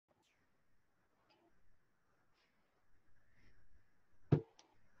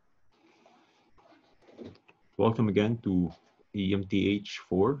Welcome again to EMTH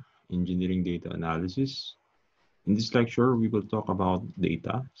 4, Engineering Data Analysis. In this lecture, we will talk about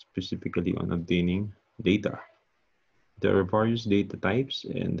data, specifically on obtaining data. There are various data types,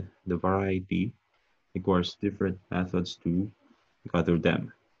 and the variety requires different methods to gather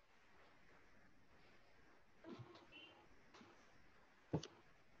them.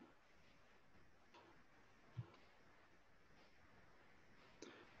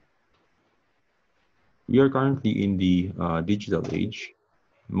 We are currently in the digital age.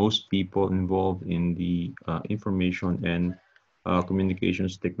 Most people involved in the information and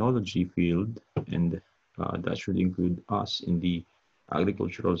communications technology field, and that should include us in the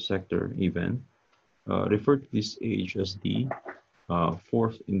agricultural sector even, refer to this age as the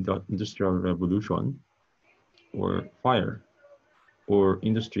fourth industrial revolution, or FIRE, or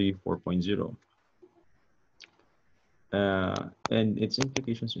Industry 4.0. And its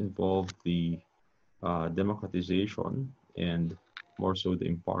implications involve the democratization and more so the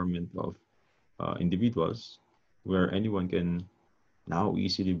empowerment of individuals, where anyone can now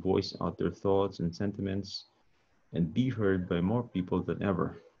easily voice out their thoughts and sentiments and be heard by more people than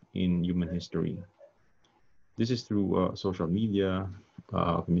ever in human history. This is through social media,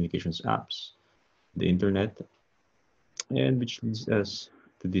 communications apps, the internet, and which leads us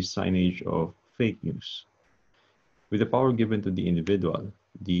to this signage of fake news. With the power given to the individual,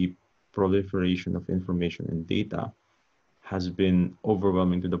 the proliferation of information and data has been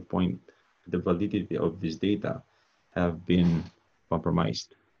overwhelming to the point the validity of this data have been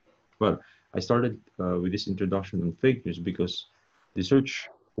compromised. Well, I started with this introduction on fake news because the search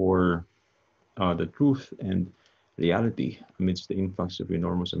for the truth and reality amidst the influx of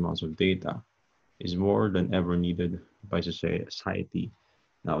enormous amounts of data is more than ever needed by society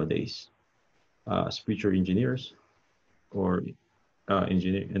nowadays. As future engineers or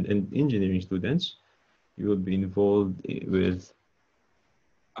engineering students, you will be involved with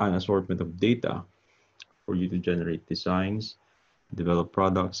an assortment of data for you to generate designs, develop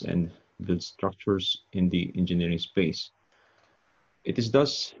products, and build structures in the engineering space. It is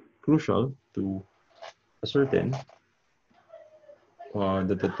thus crucial to ascertain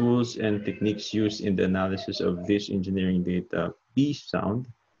that the tools and techniques used in the analysis of this engineering data be sound,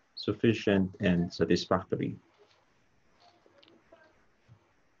 sufficient, and satisfactory.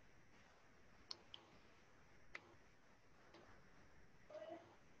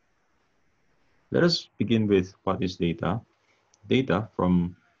 Let us begin with what is data. Data,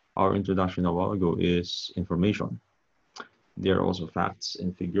 from our introduction a while ago, is information. There are also facts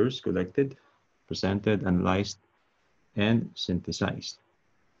and figures collected, presented, analyzed, and synthesized.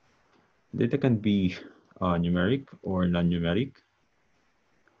 Data can be numeric or non-numeric.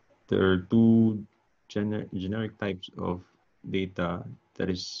 There are two generic types of data that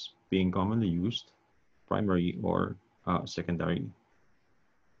is being commonly used, primary or secondary.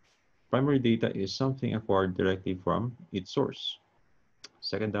 Primary data is something acquired directly from its source.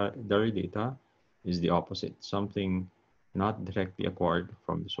 Secondary data is the opposite, something not directly acquired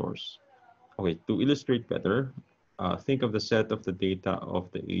from the source. Okay, to illustrate better, think of the set of the data of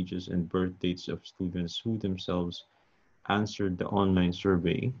the ages and birth dates of students who themselves answered the online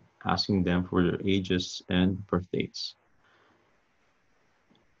survey, asking them for their ages and birth dates.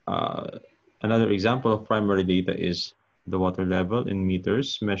 Another example of primary data is the water level in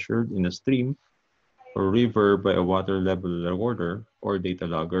meters measured in a stream or river by a water level recorder or data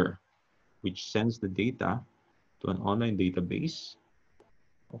logger, which sends the data to an online database,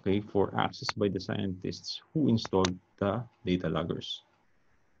 okay, for access by the scientists who installed the data loggers.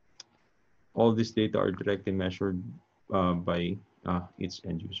 All this data are directly measured by its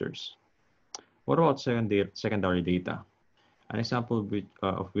end users. What about secondary data? An example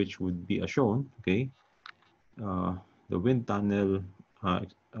of which would be as shown, okay, the wind tunnel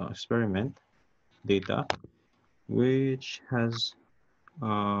experiment data, which has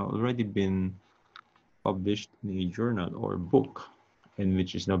already been published in a journal or book, and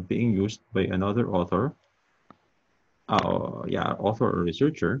which is now being used by another author, author or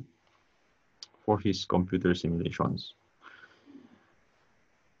researcher for his computer simulations,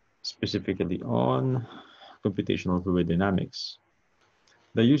 specifically on computational fluid dynamics.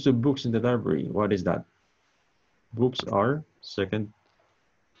 The use of books in the library, what is that? Books are secondary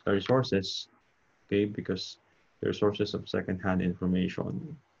sources, okay, because they're sources of second-hand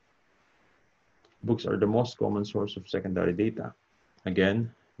information. Books are the most common source of secondary data.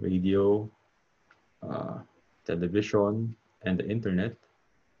 Again, radio, television, and the internet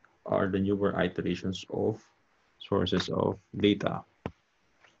are the newer iterations of sources of data.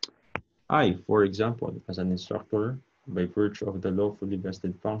 I, for example, as an instructor, by virtue of the lawfully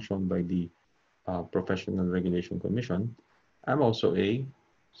vested function by the Professional Regulation Commission, I'm also a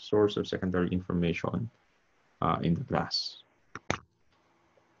source of secondary information in the class.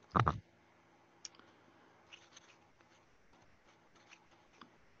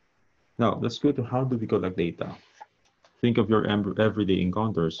 Now, let's go to how do we collect data. Think of your everyday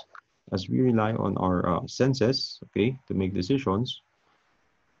encounters as we rely on our senses, okay, to make decisions.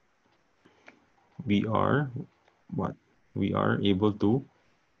 We are what? We are able to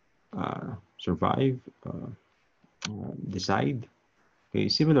survive, decide. Okay,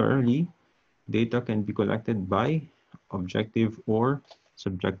 similarly, data can be collected by objective or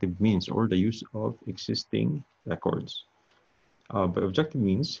subjective means or the use of existing records. By objective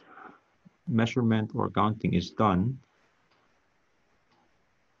means, measurement or counting is done,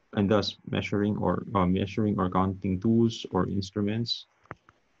 and thus measuring or counting tools or instruments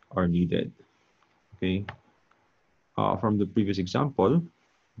are needed. Okay. From the previous example,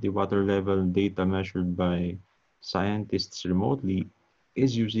 the water level data measured by scientists remotely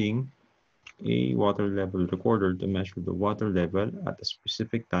is using a water level recorder to measure the water level at a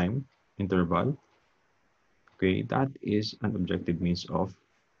specific time interval. Okay, that is an objective means of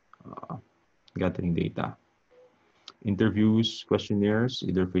uh, gathering data. Interviews, questionnaires,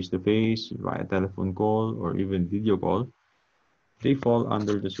 either face-to-face, via telephone call, or even video call, they fall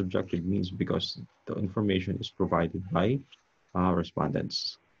under the subjective means because the information is provided by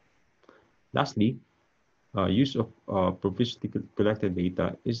respondents. Lastly, use of previously collected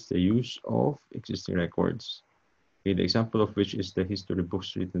data is the use of existing records. Okay, the example of which is the history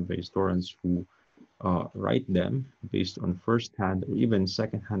books written by historians who write them based on first-hand or even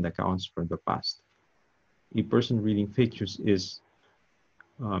second-hand accounts from the past. A person reading fake news is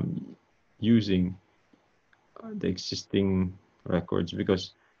um, using the existing records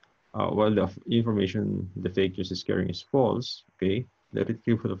because while the information the fake news is carrying is false, okay, the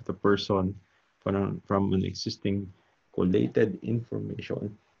retrieval of the person from an existing collated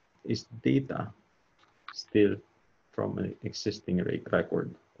information is data still from an existing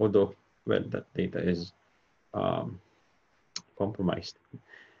record, although, well, that data is um, compromised.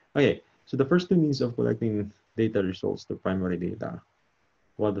 Okay, so the first two means of collecting data results to primary data,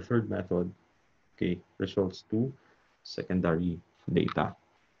 while the third method, okay, results to secondary data.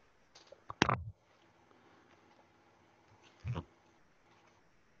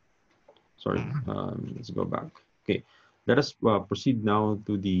 Sorry, let's go back. Okay, let us proceed now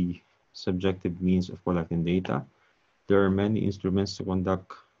to the subjective means of collecting data. There are many instruments to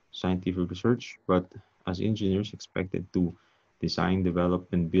conduct scientific research, but as engineers expected to design, develop,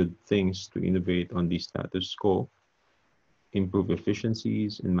 and build things to innovate on the status quo, improve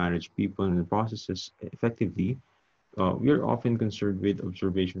efficiencies, and manage people and processes effectively, we are often concerned with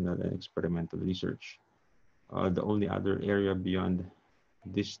observational and experimental research. The only other area beyond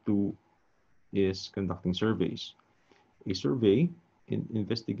these two is conducting surveys. A survey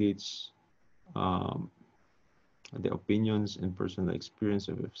investigates um, the opinions and personal experience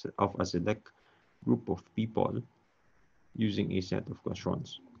of a select group of people using a set of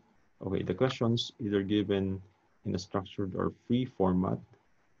questions. Okay, the questions, either given in a structured or free format,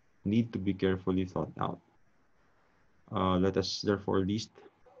 need to be carefully thought out. Let us therefore list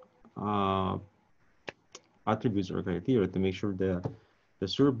uh, attributes or criteria to make sure that the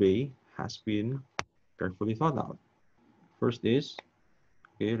survey has been carefully thought out. First is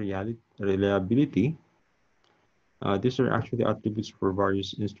okay, reliability. These are actually attributes for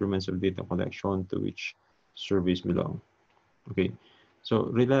various instruments of data collection to which surveys belong. Okay, so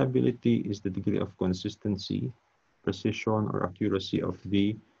reliability is the degree of consistency, precision, or accuracy of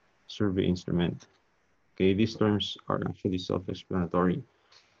the survey instrument. Okay, these terms are actually self-explanatory.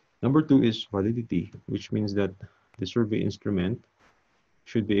 Number two is validity, which means that the survey instrument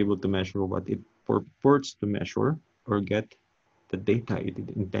should be able to measure what it purports to measure or get the data it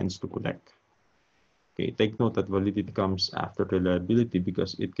intends to collect. Okay, take note that validity comes after reliability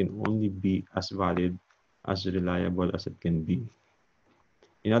because it can only be as valid as reliable as it can be.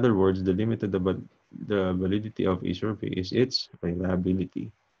 In other words, the limit of the validity of a survey is its reliability.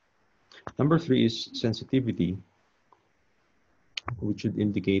 Number three is sensitivity, which should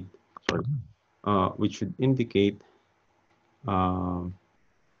indicate, sorry, which should indicate um,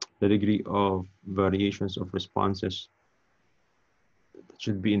 the degree of variations of responses that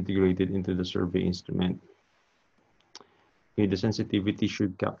should be integrated into the survey instrument. Okay, the sensitivity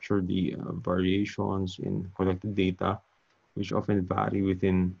should capture the variations in collected data, which often vary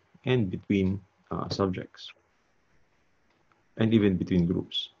within and between subjects, and even between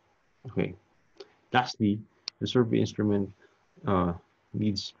groups. Okay. Lastly, the survey instrument uh,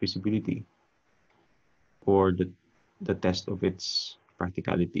 needs feasibility for the test of its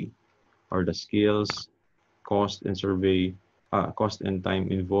practicality. Are the skills, cost and time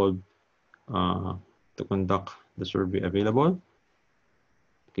involved uh, to conduct the survey available?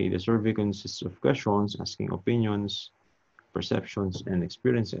 Okay, the survey consists of questions asking opinions, perceptions, and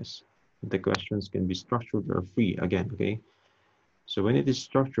experiences. The questions can be structured or free again, okay? So when it is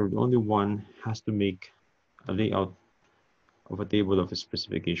structured, only one has to make a layout of a table of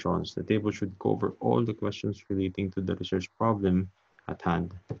specifications. The table should cover all the questions relating to the research problem at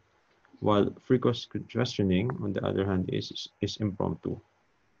hand, while free questioning, on the other hand, is impromptu.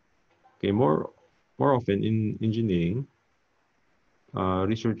 Okay, more often in engineering,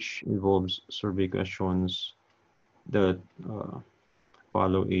 research involves survey questions that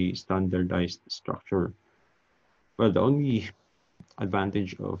follow a standardized structure. Well, the only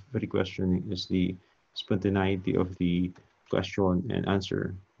advantage of free questioning is the spontaneity of the question and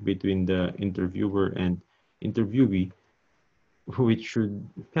answer between the interviewer and interviewee, which should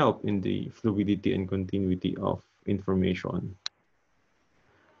help in the fluidity and continuity of information.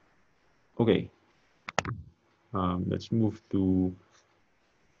 Okay, let's move to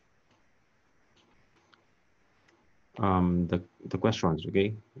the questions,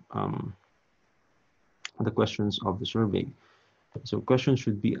 okay? Um, the questions of the survey. So questions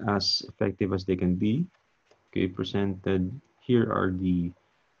should be as effective as they can be. Okay, presented here are the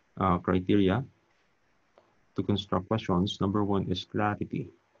criteria to construct questions. Number one is clarity.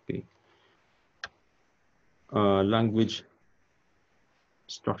 Okay, language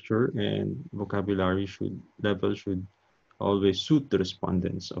structure and vocabulary should always suit the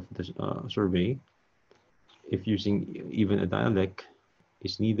respondents of the survey. If using even a dialect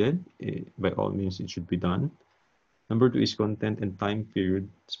is needed, by all means it should be done. Number two is content and time period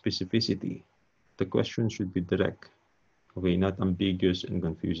specificity. The question should be direct, okay, not ambiguous and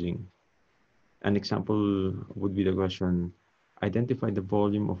confusing. An example would be the question, identify the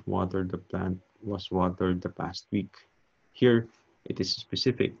volume of water the plant was watered the past week. Here, it is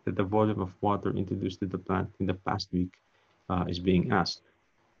specific that the volume of water introduced to the plant in the past week is being asked.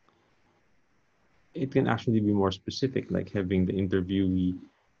 It can actually be more specific, like having the interviewee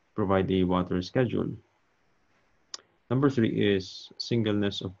provide a water schedule. Number three is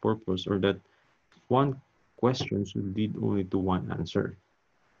singleness of purpose, or that one question should lead only to one answer.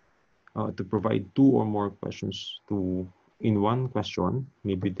 To provide two or more questions in one question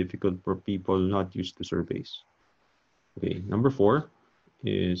may be difficult for people not used to surveys. Okay, number four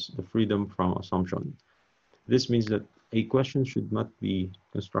is the freedom from assumption. This means that a question should not be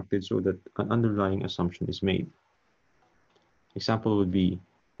constructed so that an underlying assumption is made. Example would be,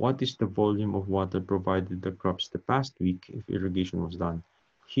 what is the volume of water provided the crops the past week if irrigation was done?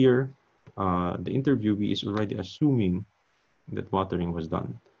 Here, the interviewee is already assuming that watering was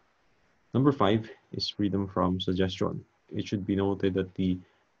done. Number five is freedom from suggestion. It should be noted that the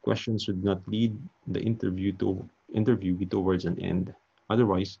question should not lead the interviewee towards an end.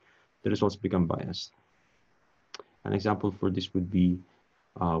 Otherwise, the results become biased. An example for this would be,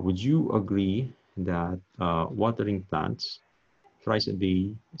 would you agree that watering plants thrice a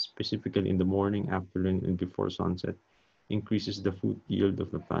day, specifically in the morning, afternoon, and before sunset, increases the food yield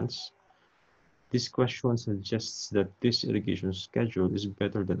of the plants? This question suggests that this irrigation schedule is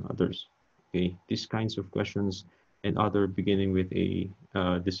better than others. Okay, these kinds of questions and other beginning with a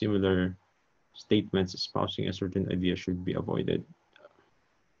dissimilar statements espousing a certain idea should be avoided.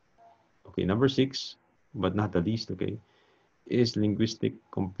 Okay, number six, but not the least, okay, is linguistic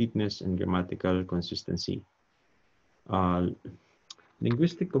completeness and grammatical consistency. Uh,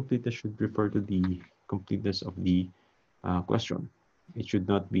 Linguistic completeness should refer to the completeness of the question. It should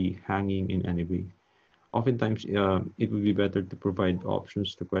not be hanging in any way. Oftentimes, it would be better to provide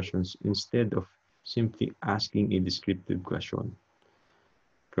options to questions instead of simply asking a descriptive question.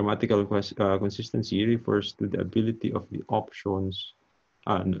 Grammatical consistency refers to the ability of the options,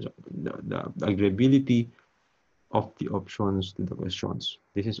 no, the agreeability of the options to the questions.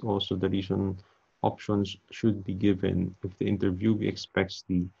 This is also the reason options should be given if the interviewee expects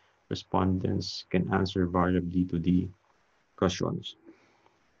the respondents can answer variably to the questions.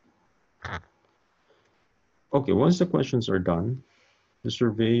 Okay, once the questions are done, the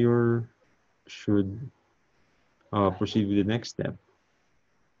surveyor should proceed with the next step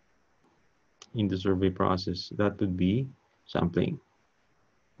in the survey process. That would be sampling.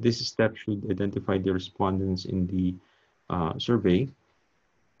 This step should identify the respondents in the survey.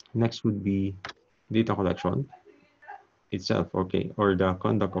 Next would be data collection itself, okay, or the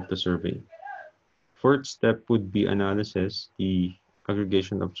conduct of the survey. Fourth step would be analysis, the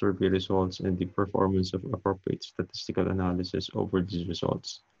aggregation of survey results and the performance of appropriate statistical analysis over these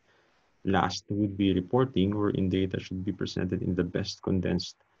results. Last would be reporting, wherein data should be presented in the best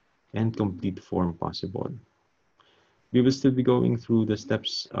condensed and complete form possible. We will still be going through the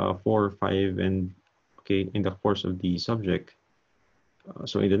steps 4, 5, and okay, in the course of the subject.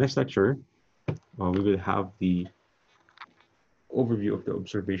 So in the next lecture, we will have the overview of the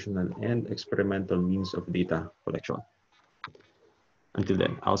observational and experimental means of data collection. Until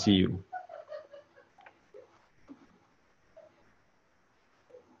then, I'll see you.